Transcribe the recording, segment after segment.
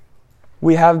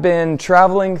We have been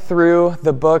traveling through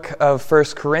the book of 1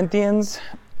 Corinthians,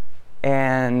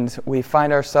 and we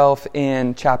find ourselves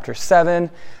in chapter 7.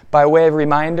 By way of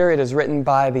reminder, it is written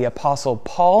by the Apostle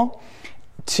Paul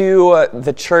to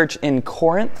the church in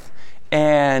Corinth,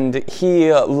 and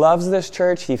he loves this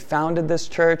church. He founded this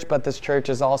church, but this church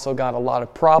has also got a lot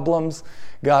of problems,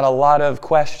 got a lot of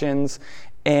questions,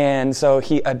 and so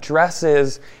he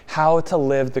addresses how to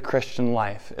live the Christian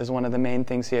life is one of the main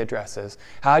things he addresses.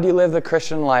 How do you live the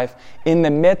Christian life in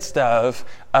the midst of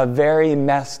a very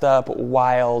messed up,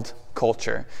 wild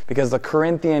culture? Because the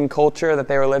Corinthian culture that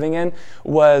they were living in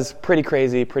was pretty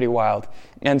crazy, pretty wild.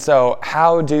 And so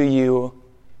how do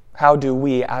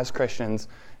we as Christians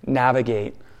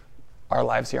navigate our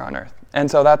lives here on earth?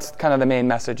 And so that's kind of the main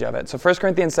message of it. So 1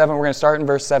 Corinthians 7, we're going to start in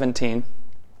verse 17.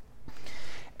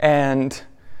 And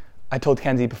I told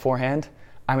Kenzie beforehand,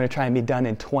 I'm going to try and be done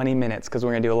in 20 minutes because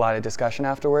we're going to do a lot of discussion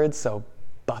afterwards, so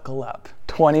buckle up.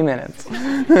 20 minutes.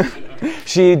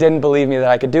 She didn't believe me that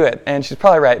I could do it, and she's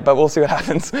probably right, but we'll see what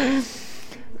happens. 1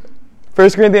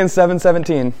 Corinthians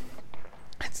 7:17.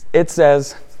 It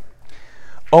says,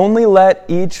 "Only let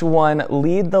each one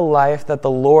lead the life that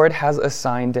the Lord has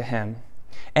assigned to him,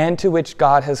 and to which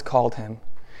God has called him.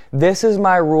 This is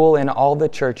my rule in all the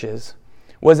churches.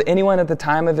 Was anyone at the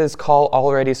time of his call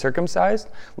already circumcised?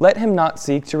 Let him not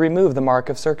seek to remove the mark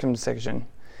of circumcision.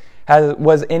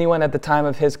 Was anyone at the time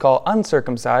of his call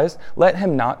uncircumcised? Let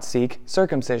him not seek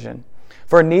circumcision.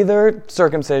 For neither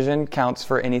circumcision counts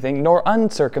for anything, nor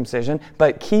uncircumcision,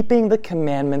 but keeping the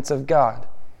commandments of God.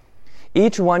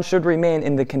 Each one should remain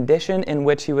in the condition in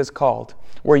which he was called.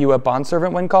 Were you a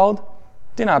bondservant when called?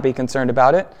 Do not be concerned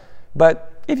about it.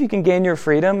 But if you can gain your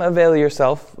freedom, avail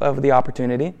yourself of the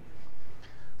opportunity.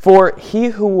 For he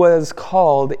who was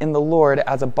called in the Lord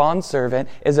as a bondservant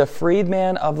is a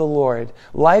freedman of the Lord.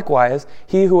 Likewise,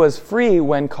 he who was free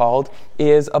when called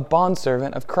is a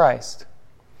bondservant of Christ.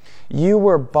 You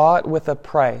were bought with a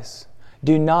price.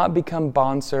 Do not become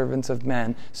bondservants of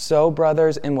men. So,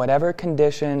 brothers, in whatever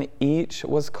condition each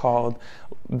was called,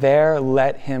 there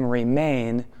let him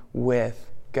remain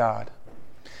with God."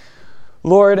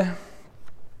 Lord,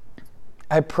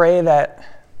 I pray that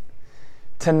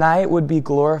tonight would be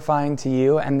glorifying to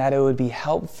you and that it would be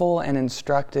helpful and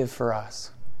instructive for us.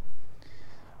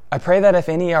 I pray that if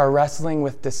any are wrestling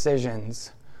with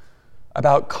decisions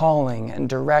about calling and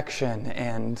direction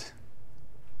and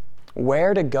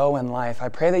where to go in life, I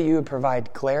pray that you would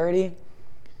provide clarity,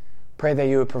 pray that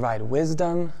you would provide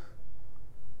wisdom.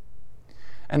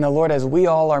 And the Lord, as we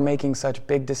all are making such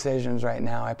big decisions right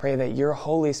now, I pray that your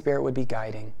Holy Spirit would be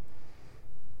guiding.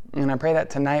 And I pray that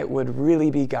tonight would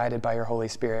really be guided by your Holy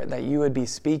Spirit, that you would be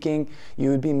speaking, you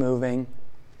would be moving,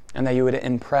 and that you would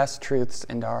impress truths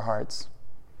into our hearts.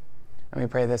 And we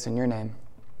pray this in your name.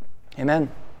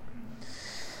 Amen.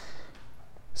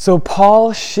 So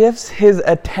Paul shifts his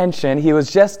attention. He was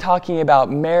just talking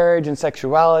about marriage and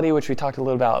sexuality, which we talked a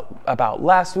little about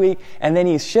last week, and then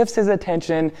he shifts his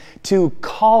attention to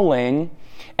calling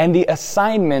and the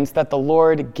assignments that the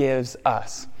Lord gives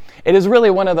us. It is really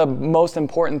one of the most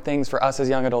important things for us as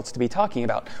young adults to be talking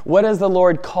about. What has the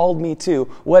Lord called me to?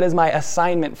 What is my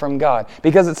assignment from God?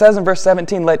 Because it says in verse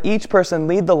 17, let each person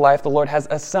lead the life the Lord has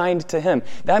assigned to him.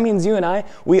 That means you and I,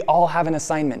 we all have an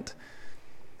assignment.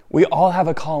 We all have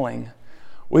a calling.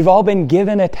 We've all been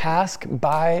given a task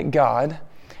by God,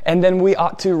 and then we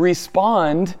ought to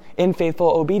respond in faithful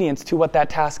obedience to what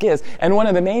that task is. And one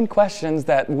of the main questions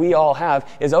that we all have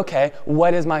is, okay,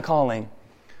 what is my calling?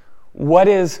 What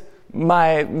is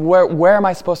where am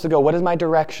I supposed to go? What is my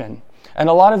direction? And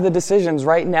a lot of the decisions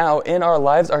right now in our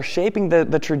lives are shaping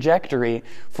the trajectory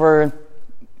for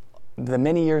the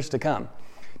many years to come,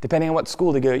 depending on what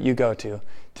school you go to,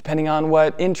 depending on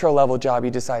what intro level job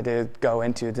you decide to go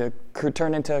into to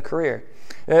turn into a career.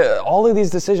 All of these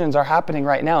decisions are happening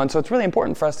right now, and so it's really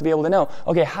important for us to be able to know,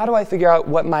 okay, how do I figure out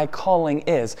what my calling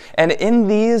is? And in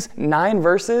these 9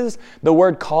 verses, the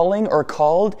word calling or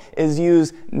called is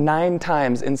used 9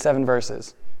 times in 7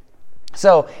 verses.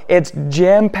 So it's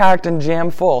jam-packed and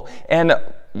jam-full, and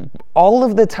all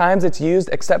of the times it's used,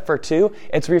 except for 2,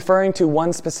 it's referring to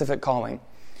one specific calling.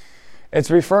 It's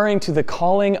referring to the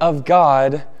calling of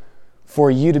God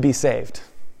for you to be saved.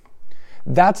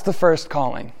 That's the first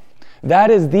calling.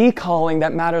 That is the calling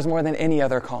that matters more than any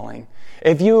other calling.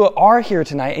 If you are here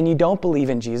tonight and you don't believe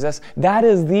in Jesus, that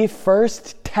is the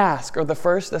first task or the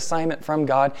first assignment from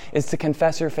God, is to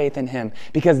confess your faith in him,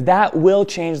 because that will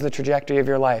change the trajectory of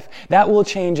your life. That will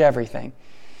change everything.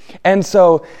 And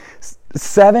so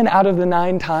 7 out of the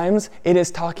 9 times, it is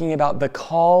talking about the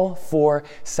call for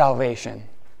salvation.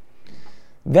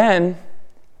 Then,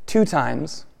 2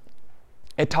 times,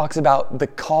 It talks about the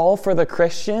call for the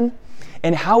Christian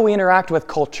and how we interact with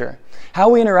culture, how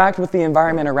we interact with the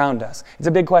environment around us. It's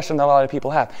a big question that a lot of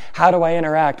people have. How do I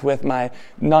interact with my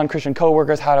non-Christian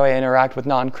coworkers? How do I interact with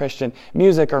non-Christian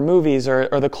music or movies or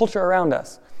the culture around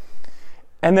us?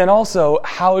 And then also,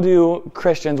 how do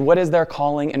Christians, what is their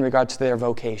calling in regards to their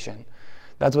vocation?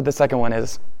 That's what the second one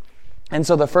is. And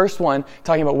so the first one,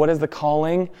 talking about what is the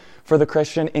calling for the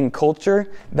Christian in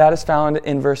culture, that is found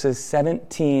in verses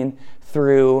 17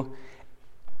 through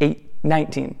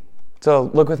 19. So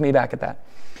look with me back at that.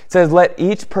 It says, "Let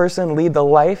each person lead the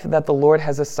life that the Lord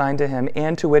has assigned to him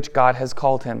and to which God has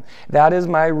called him. That is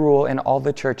my rule in all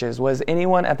the churches. Was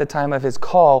anyone at the time of his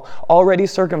call already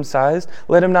circumcised?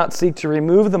 Let him not seek to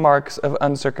remove the marks of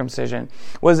uncircumcision.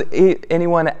 Was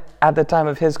anyone at the time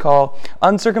of his call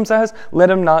uncircumcised? Let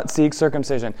him not seek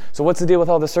circumcision." So what's the deal with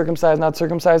all the circumcised, not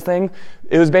circumcised thing?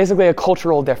 It was basically a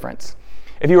cultural difference.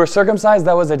 If you were circumcised,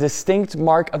 that was a distinct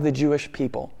mark of the Jewish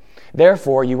people.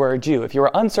 Therefore, you were a Jew. If you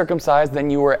were uncircumcised, then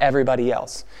you were everybody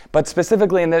else. But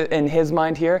specifically in his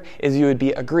mind here is you would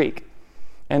be a Greek.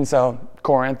 And so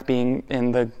Corinth being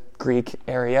in the Greek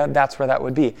area, that's where that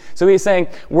would be. So he's saying,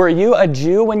 were you a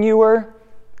Jew when you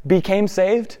became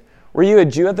saved? Were you a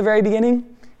Jew at the very beginning?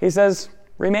 He says,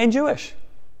 remain Jewish.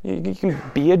 You can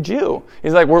be a Jew.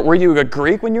 He's like, were you a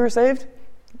Greek when you were saved?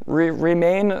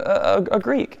 Remain a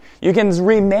Greek. You can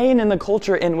remain in the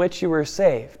culture in which you were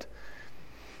saved.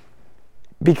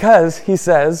 Because, he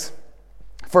says,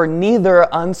 for neither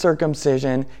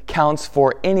uncircumcision counts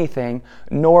for anything,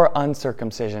 nor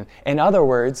uncircumcision. In other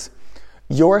words,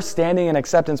 your standing and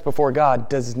acceptance before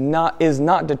God is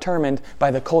not determined by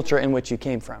the culture in which you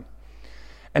came from.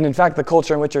 And in fact, the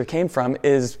culture in which you came from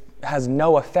has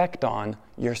no effect on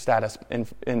your status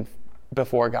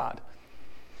before God.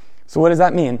 So what does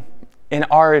that mean in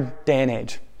our day and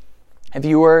age? If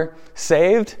you were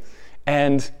saved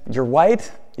and you're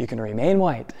white, you can remain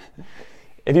white.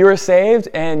 If you were saved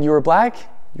and you were black,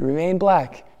 you remain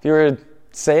black. If you were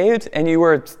saved and you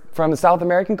were from the South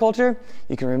American culture,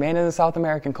 you can remain in the South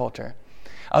American culture.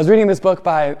 I was reading this book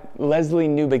by Leslie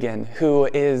Newbegin, who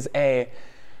is it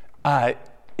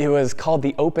was called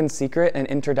The Open Secret, An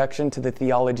Introduction to the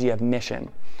Theology of Mission.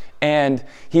 And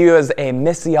he was a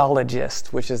missiologist,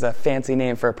 which is a fancy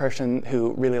name for a person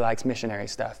who really likes missionary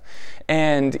stuff.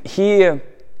 And he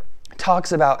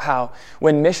talks about how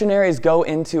when missionaries go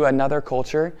into another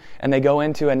culture and they go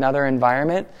into another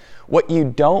environment, what you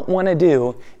don't want to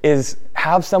do is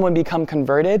have someone become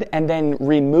converted and then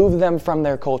remove them from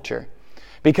their culture.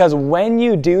 Because when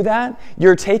you do that,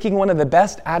 you're taking one of the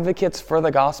best advocates for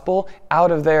the gospel out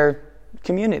of their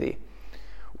community.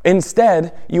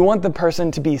 Instead, you want the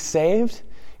person to be saved.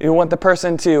 You want the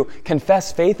person to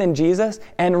confess faith in Jesus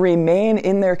and remain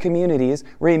in their communities,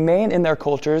 remain in their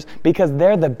cultures, because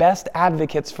they're the best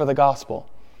advocates for the gospel.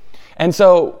 And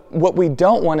so what we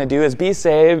don't want to do is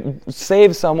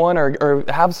save someone or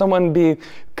have someone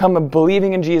become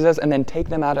believing in Jesus and then take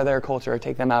them out of their culture or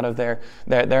take them out of their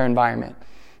environment.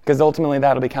 Because ultimately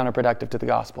that'll be counterproductive to the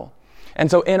gospel. And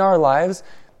so in our lives,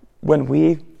 when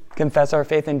we confess our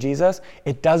faith in Jesus,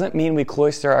 it doesn't mean we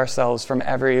cloister ourselves from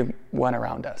everyone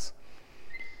around us.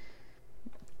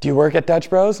 Do you work at Dutch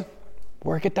Bros?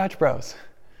 Work at Dutch Bros.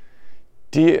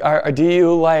 Do you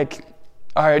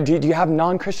have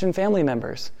non-Christian family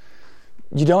members?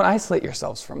 You don't isolate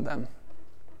yourselves from them.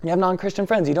 You have non-Christian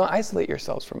friends. You don't isolate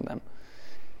yourselves from them.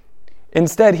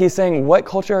 Instead, he's saying, what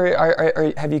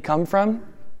culture have you come from?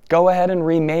 Go ahead and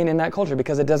remain in that culture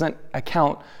because it doesn't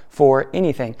account for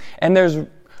anything. And there's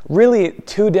really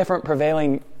two different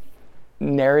prevailing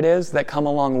narratives that come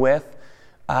along with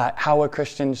how a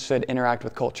Christian should interact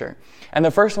with culture. And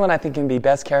the first one I think can be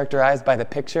best characterized by the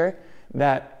picture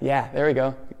there we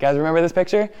go. You guys remember this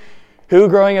picture? Who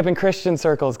growing up in Christian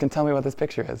circles can tell me what this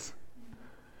picture is?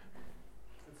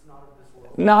 It's not of this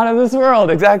world. Not of this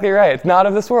world, exactly right. It's not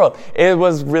of this world. It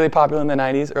was really popular in the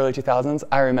 90s, early 2000s.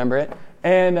 I remember it.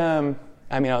 And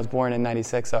I was born in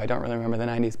 96, so I don't really remember the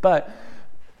 90s. But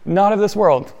not of this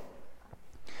world.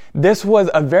 This was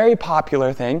a very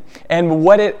popular thing, and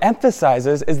what it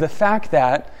emphasizes is the fact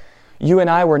that you and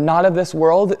I were not of this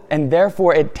world, and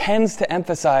therefore it tends to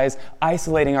emphasize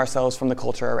isolating ourselves from the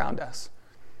culture around us,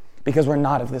 because we're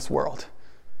not of this world.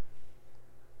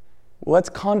 Let's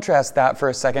contrast that for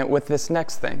a second with this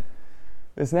next thing.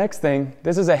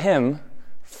 This is a hymn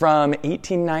from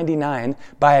 1899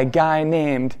 by a guy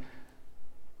named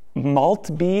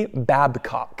Maltby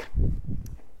Babcock.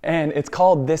 And it's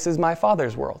called This Is My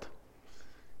Father's World.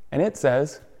 And it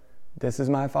says, "This is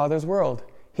my Father's world.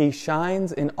 He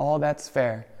shines in all that's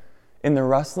fair. In the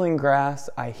rustling grass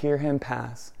I hear him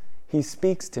pass. He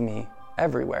speaks to me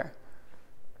everywhere."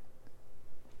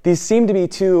 these seem to be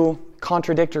two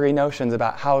contradictory notions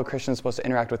about how a Christian is supposed to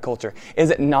interact with culture. Is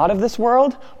it not of this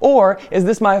world, or is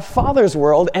this my Father's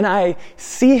world and I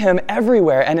see him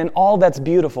everywhere, and in all that's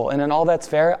beautiful and in all that's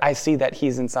fair, I see that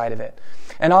he's inside of it?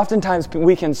 And oftentimes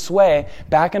we can sway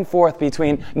back and forth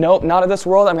between, nope, not of this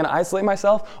world, I'm going to isolate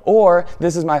myself, or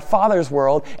this is my Father's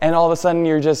world, and all of a sudden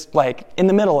you're just like in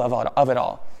the middle of it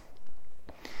all.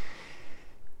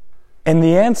 And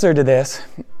the answer to this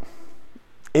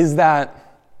is that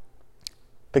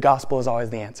the gospel is always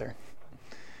the answer.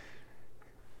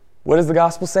 What does the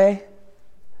gospel say?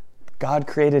 God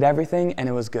created everything and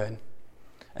it was good.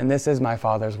 And this is my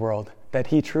Father's world, that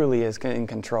he truly is in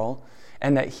control,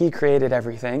 and that he created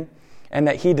everything, and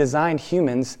that he designed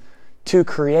humans to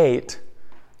create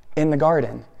in the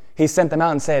garden. He sent them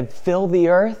out and said, fill the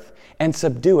earth and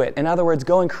subdue it. In other words,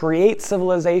 go and create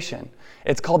civilization.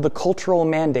 It's called the cultural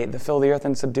mandate, to fill the earth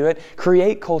and subdue it.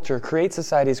 Create culture, create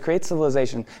societies, create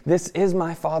civilization. This is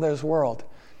my Father's world.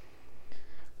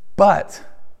 But,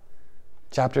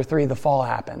 chapter 3, the fall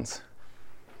happens.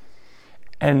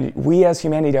 And we as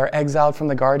humanity are exiled from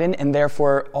the garden and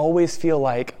therefore always feel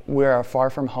like we're far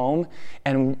from home.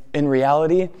 And in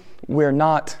reality, we're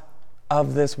not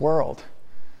of this world.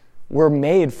 We're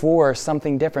made for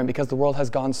something different because the world has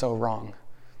gone so wrong.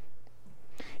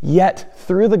 Yet,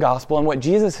 through the gospel and what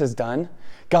Jesus has done,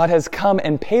 God has come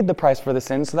and paid the price for the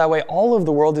sin, so that way all of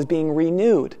the world is being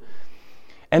renewed.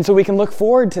 And so we can look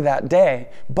forward to that day,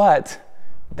 but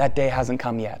that day hasn't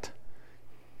come yet.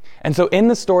 And so in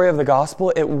the story of the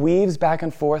gospel, it weaves back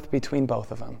and forth between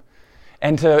both of them.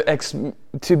 And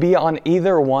to be on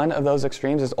either one of those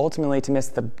extremes is ultimately to miss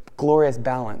the glorious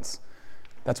balance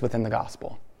that's within the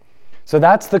gospel. So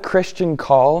that's the Christian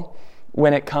call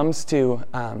when it comes to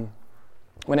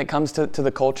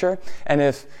the culture. And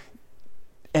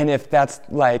if that's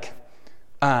like,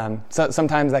 so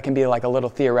sometimes that can be like a little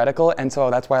theoretical. And so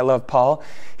that's why I love Paul.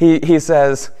 He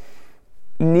says,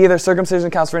 neither circumcision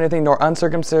counts for anything nor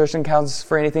uncircumcision counts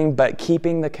for anything, but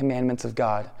keeping the commandments of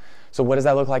God. So what does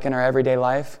that look like in our everyday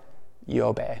life? You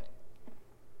obey.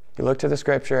 You look to the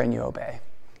scripture and you obey.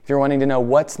 If you're wanting to know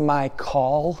what's my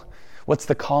call, what's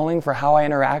the calling for how I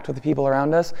interact with the people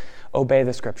around us, obey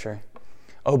the scripture.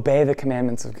 Obey the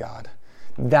commandments of God.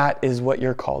 That is what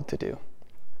you're called to do.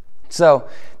 So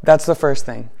that's the first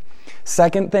thing.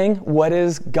 Second thing, what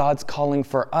is God's calling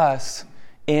for us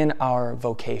in our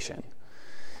vocation?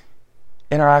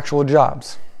 In our actual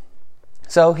jobs.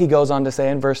 So he goes on to say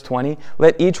in verse 20,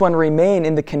 let each one remain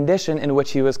in the condition in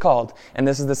which he was called. And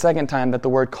this is the second time that the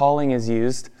word calling is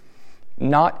used,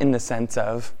 not in the sense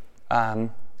of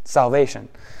salvation,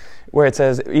 where it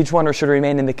says each one should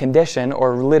remain in the condition,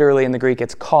 or literally in the Greek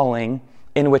it's calling,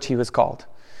 in which he was called.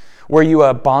 Were you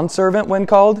a bondservant when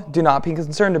called? Do not be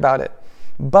concerned about it.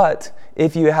 But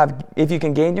if you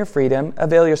can gain your freedom,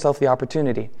 avail yourself the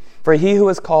opportunity. For he who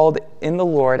is called in the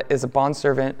Lord is a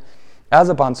bondservant,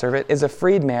 is a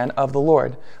freedman of the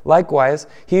Lord. Likewise,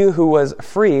 he who was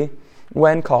free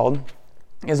when called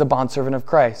is a bondservant of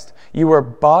Christ. You were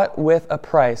bought with a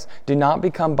price. Do not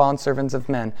become bondservants of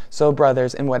men. So,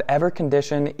 brothers, in whatever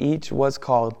condition each was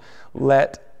called,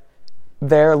 let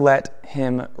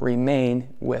him remain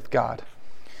with God.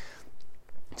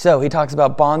 So he talks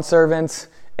about bondservants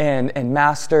and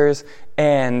masters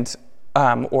and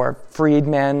or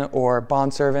freedmen or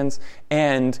bondservants.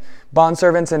 And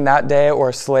bondservants in that day,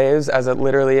 or slaves as it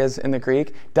literally is in the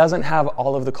Greek, doesn't have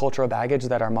all of the cultural baggage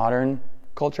that our modern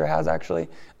culture has, actually.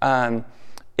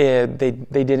 They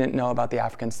didn't know about the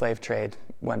African slave trade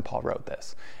when Paul wrote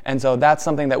this. And so that's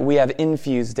something that we have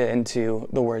infused into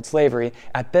the word slavery.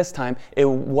 At this time, it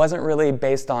wasn't really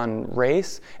based on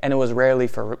race, and it was rarely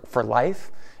for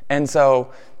life. And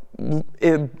so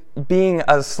being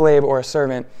a slave or a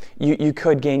servant, you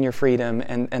could gain your freedom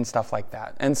and stuff like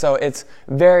that. And so it's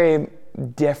very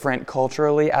different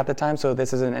culturally at the time, so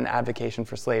this isn't an advocation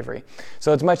for slavery.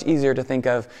 So it's much easier to think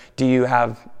of, do you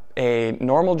have a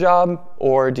normal job,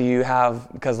 or do you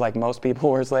have, because like most people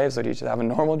were slaves, so do you just have a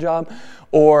normal job,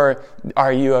 or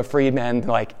are you a freedman,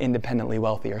 like independently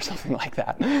wealthy or something like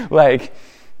that? Like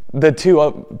the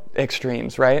two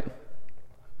extremes, right?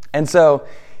 And so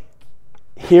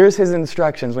here's his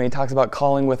instructions when he talks about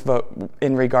calling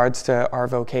in regards to our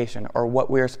vocation, or what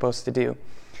we are supposed to do.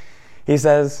 He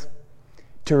says,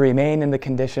 to remain in the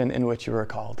condition in which you were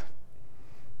called.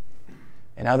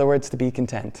 In other words, to be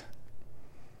content.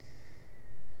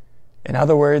 In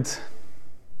other words,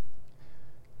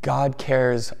 God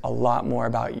cares a lot more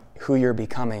about who you're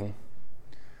becoming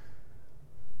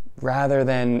rather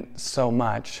than so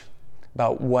much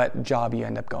about what job you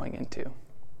end up going into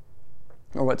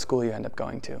or what school you end up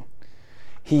going to.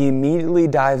 he immediately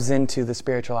dives into the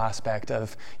spiritual aspect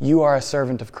of, you are a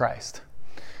servant of Christ.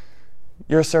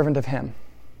 You're a servant of him.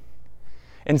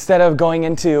 Instead of going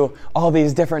into all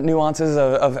these different nuances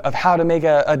of how to make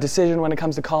a decision when it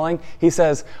comes to calling, he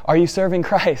says, are you serving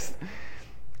Christ?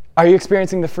 Are you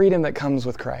experiencing the freedom that comes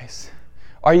with Christ?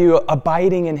 Are you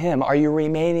abiding in him? Are you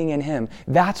remaining in him?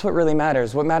 That's what really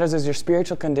matters. What matters is your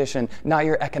spiritual condition, not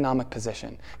your economic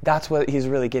position. That's what he's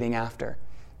really getting after.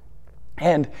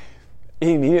 And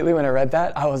immediately when I read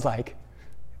that, I was like,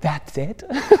 that's it?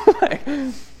 Like,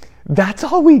 that's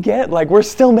all we get? Like, we're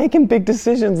still making big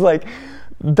decisions. Like,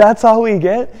 that's all we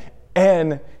get?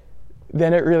 And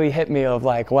then it really hit me of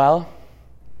like, well,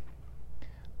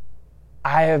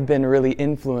 I have been really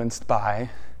influenced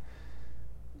by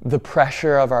the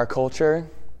pressure of our culture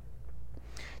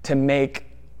to make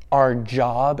our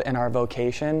job and our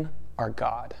vocation our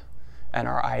God and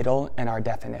our idol and our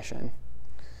definition.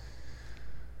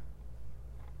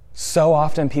 So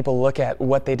often people look at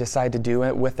what they decide to do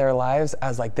with their lives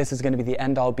as like, this is going to be the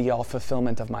end-all be-all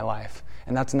fulfillment of my life.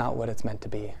 And that's not what it's meant to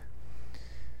be.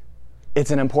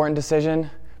 It's an important decision,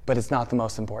 but it's not the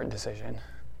most important decision.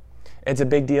 It's a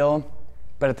big deal,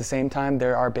 but at the same time,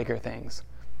 there are bigger things.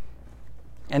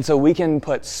 And so we can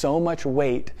put so much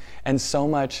weight and so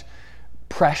much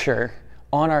pressure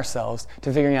on ourselves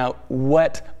to figuring out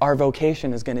what our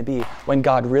vocation is going to be when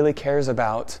God really cares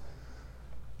about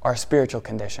our spiritual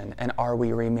condition, and are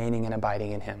we remaining and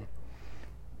abiding in him?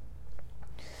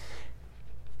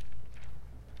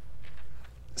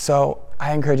 So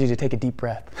I encourage you to take a deep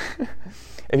breath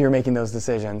if you're making those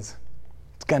decisions.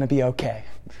 It's going to be okay.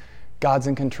 God's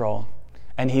in control,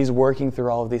 and he's working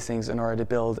through all of these things in order to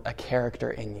build a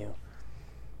character in you.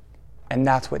 And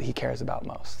that's what he cares about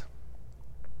most.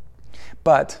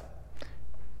 But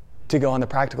to go on the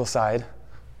practical side,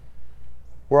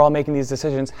 we're all making these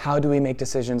decisions. How do we make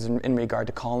decisions in regard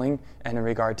to calling and in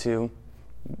regard to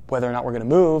whether or not we're going to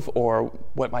move or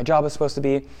what my job is supposed to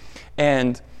be?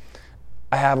 And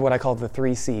I have what I call the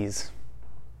 3 C's.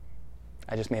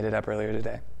 I just made it up earlier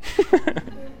today.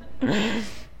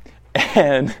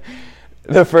 And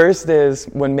the first is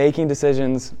when making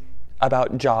decisions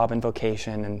about job and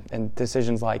vocation and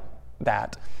decisions like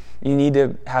that, you need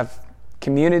to have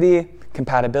community,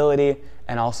 compatibility,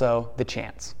 and also the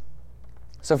chance.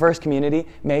 So first, community.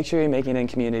 Make sure you're making it in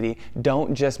community.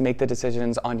 Don't just make the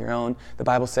decisions on your own. The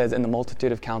Bible says, in the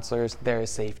multitude of counselors, there is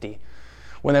safety.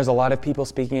 When there's a lot of people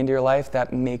speaking into your life,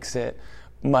 that makes it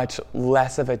much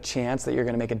less of a chance that you're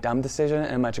going to make a dumb decision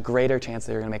and a much greater chance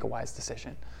that you're going to make a wise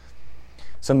decision.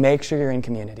 So make sure you're in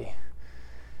community.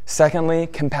 Secondly,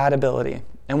 compatibility.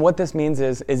 And what this means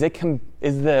is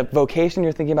the vocation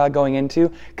you're thinking about going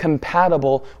into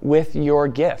compatible with your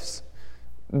gifts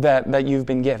that you've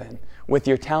been given, with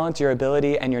your talents, your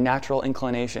ability, and your natural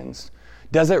inclinations?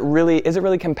 Is it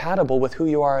really compatible with who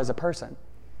you are as a person?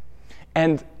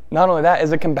 And not only that,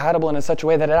 is it compatible in such a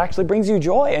way that it actually brings you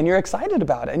joy and you're excited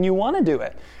about it and you want to do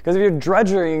it? Because if you're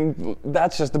drudging,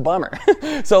 that's just a bummer.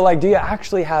 So do you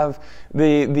actually have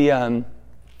the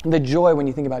joy when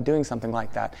you think about doing something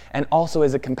like that? And also,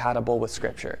 is it compatible with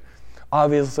Scripture?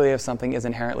 Obviously, if something is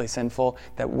inherently sinful,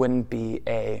 that wouldn't be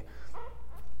a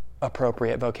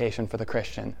appropriate vocation for the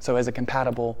Christian. So is it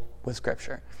compatible with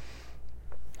Scripture?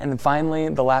 And then finally,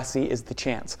 the last C is the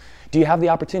chance. Do you have the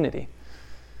opportunity?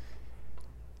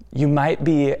 You might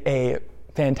be a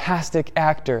fantastic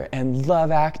actor and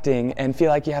love acting and feel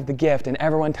like you have the gift and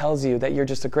everyone tells you that you're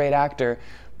just a great actor,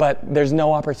 but there's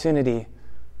no opportunity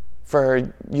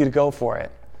for you to go for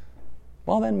it.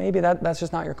 Well, then maybe that's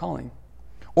just not your calling.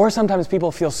 Or sometimes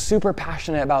people feel super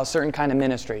passionate about a certain kind of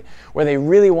ministry where they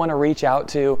really want to reach out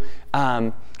to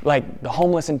the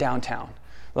homeless in downtown.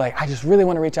 I just really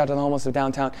want to reach out to the homeless in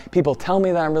downtown. People tell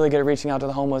me that I'm really good at reaching out to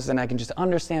the homeless and I can just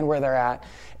understand where they're at.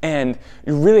 And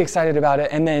you're really excited about it.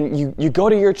 And then you go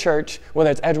to your church, whether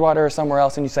it's Edgewater or somewhere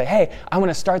else, and you say, hey, I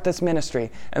want to start this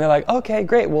ministry. And they're like, okay,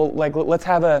 great. Well, let's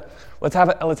have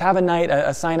a night,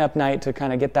 a sign-up night to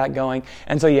kind of get that going.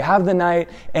 And so you have the night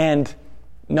and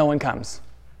no one comes.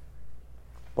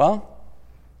 Well,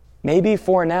 maybe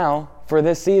for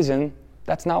this season,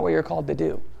 that's not what you're called to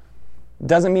do.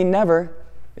 Doesn't mean never.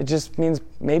 It just means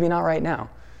maybe not right now.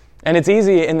 And it's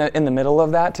easy in the middle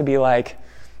of that to be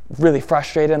really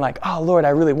frustrated and oh, Lord, I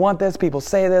really want this. People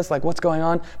say this, what's going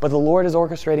on? But the Lord is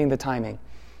orchestrating the timing.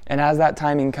 And as that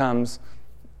timing comes,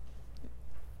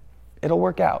 it'll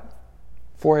work out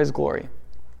for His glory.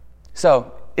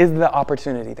 So, is the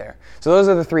opportunity there? So those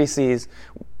are the 3 C's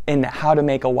in how to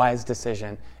make a wise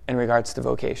decision in regards to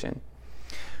vocation.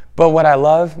 But what I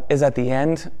love is at the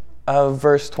end of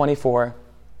verse 24,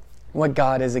 what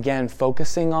God is again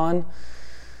focusing on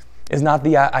is not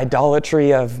the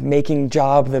idolatry of making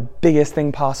job the biggest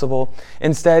thing possible.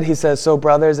 Instead, he says, so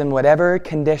brothers, in whatever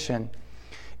condition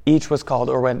each was called,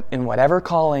 or in whatever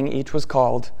calling each was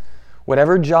called,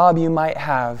 whatever job you might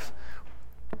have,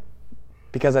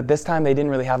 because at this time they didn't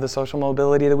really have the social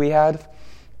mobility that we had.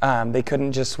 They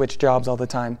couldn't just switch jobs all the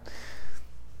time.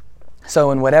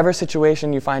 So in whatever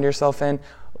situation you find yourself in,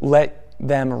 let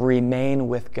them remain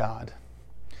with God.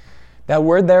 That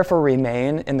word there for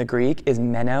remain in the Greek is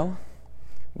meno,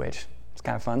 which is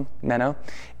kind of fun, meno.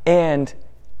 And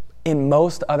in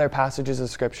most other passages of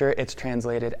Scripture, it's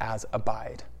translated as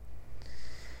abide.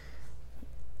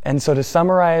 And so to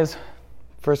summarize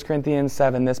 1 Corinthians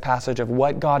 7, this passage of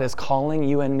what God is calling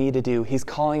you and me to do, he's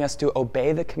calling us to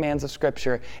obey the commands of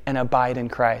Scripture and abide in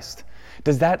Christ.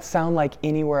 Does that sound like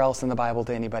anywhere else in the Bible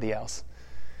to anybody else?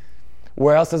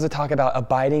 Where else does it talk about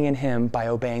abiding in him by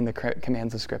obeying the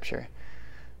commands of Scripture?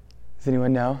 Does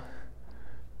anyone know?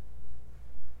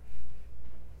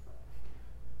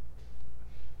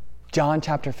 John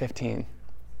chapter 15.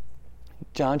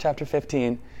 John chapter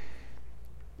 15.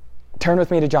 Turn with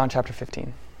me to John chapter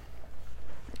 15.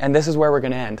 And this is where we're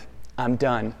going to end. I'm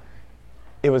done.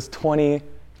 It was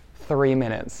 23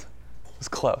 minutes. It was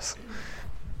close.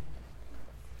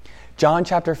 John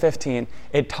chapter 15,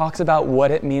 it talks about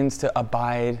what it means to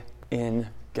abide in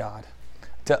God,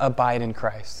 to abide in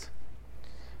Christ.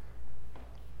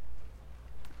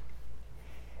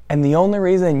 And the only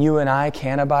reason you and I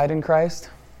can abide in Christ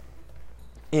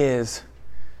is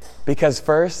because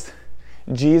first,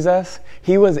 Jesus,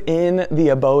 he was in the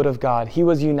abode of God. He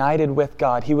was united with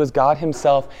God. He was God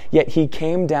himself, yet he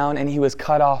came down and he was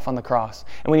cut off on the cross.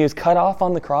 And when he was cut off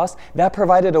on the cross, that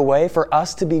provided a way for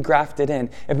us to be grafted in.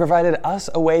 It provided us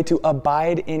a way to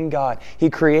abide in God. He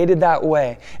created that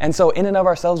way. And so in and of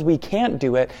ourselves, we can't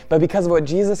do it, but because of what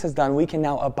Jesus has done, we can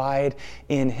now abide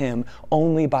in him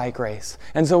only by grace.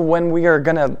 And so what we're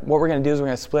going to do is we're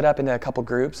going to split up into a couple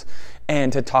groups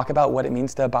and to talk about what it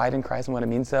means to abide in Christ and what it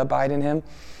means to abide in him.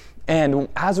 And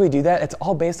as we do that, it's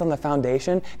all based on the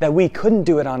foundation that we couldn't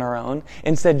do it on our own.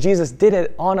 Instead, Jesus did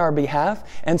it on our behalf.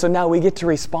 And so now we get to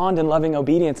respond in loving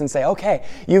obedience and say, okay,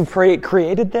 you've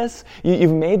created this,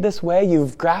 you've made this way,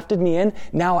 you've grafted me in,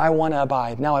 now I want to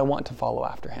abide, now I want to follow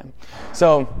after him.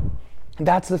 So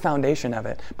that's the foundation of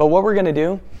it. But what we're going to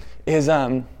do is,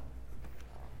 I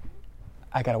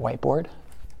got a whiteboard.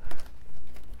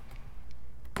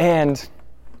 And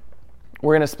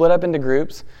we're going to split up into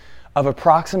groups of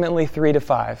approximately 3 to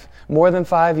 5. More than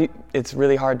 5, it's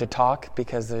really hard to talk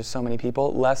because there's so many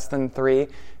people. Less than 3,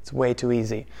 it's way too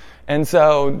easy. And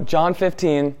so, John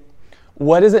 15,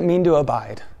 what does it mean to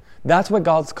abide? That's what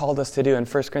God's called us to do in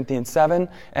 1 Corinthians 7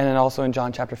 and then also in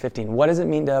John chapter 15. What does it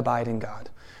mean to abide in God?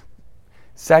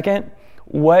 Second,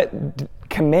 what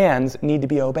commands need to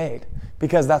be obeyed?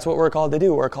 Because that's what we're called to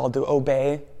do. We're called to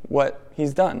obey what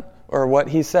he's done, or what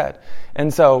he said.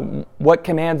 And so what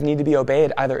commands need to be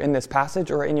obeyed either in this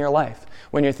passage or in your life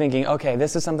when you're thinking, okay,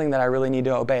 this is something that I really need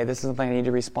to obey. This is something I need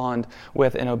to respond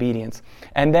with in obedience.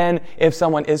 And then if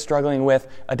someone is struggling with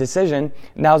a decision,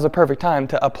 now's the perfect time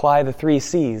to apply the 3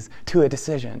 C's to a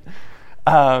decision,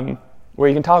 where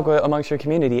you can talk amongst your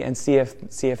community and see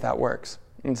if that works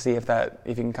and see if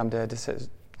you can come to a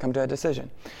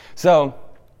decision. So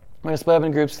I'm going to split up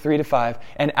in groups 3 to 5,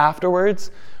 and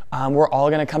afterwards, we're all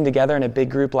going to come together in a big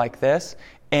group like this,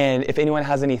 and if anyone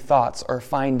has any thoughts or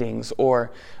findings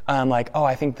or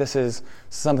I think this is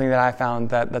something that I found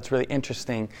that's really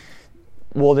interesting,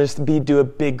 we'll just do a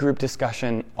big group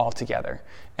discussion all together.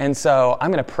 And so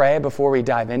I'm going to pray before we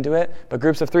dive into it, but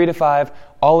groups of 3 to 5,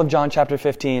 all of John chapter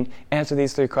 15, answer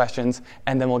these 3 questions,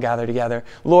 and then we'll gather together.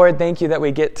 Lord, thank you that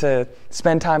we get to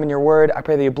spend time in your word. I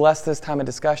pray that you bless this time of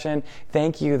discussion.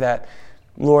 Thank you that,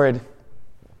 Lord,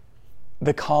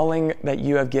 the calling that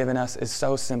you have given us is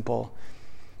so simple.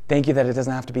 Thank you that it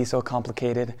doesn't have to be so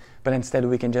complicated, but instead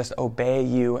we can just obey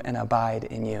you and abide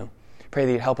in you. Pray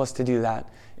that you'd help us to do that.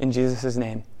 In Jesus'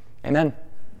 name, amen.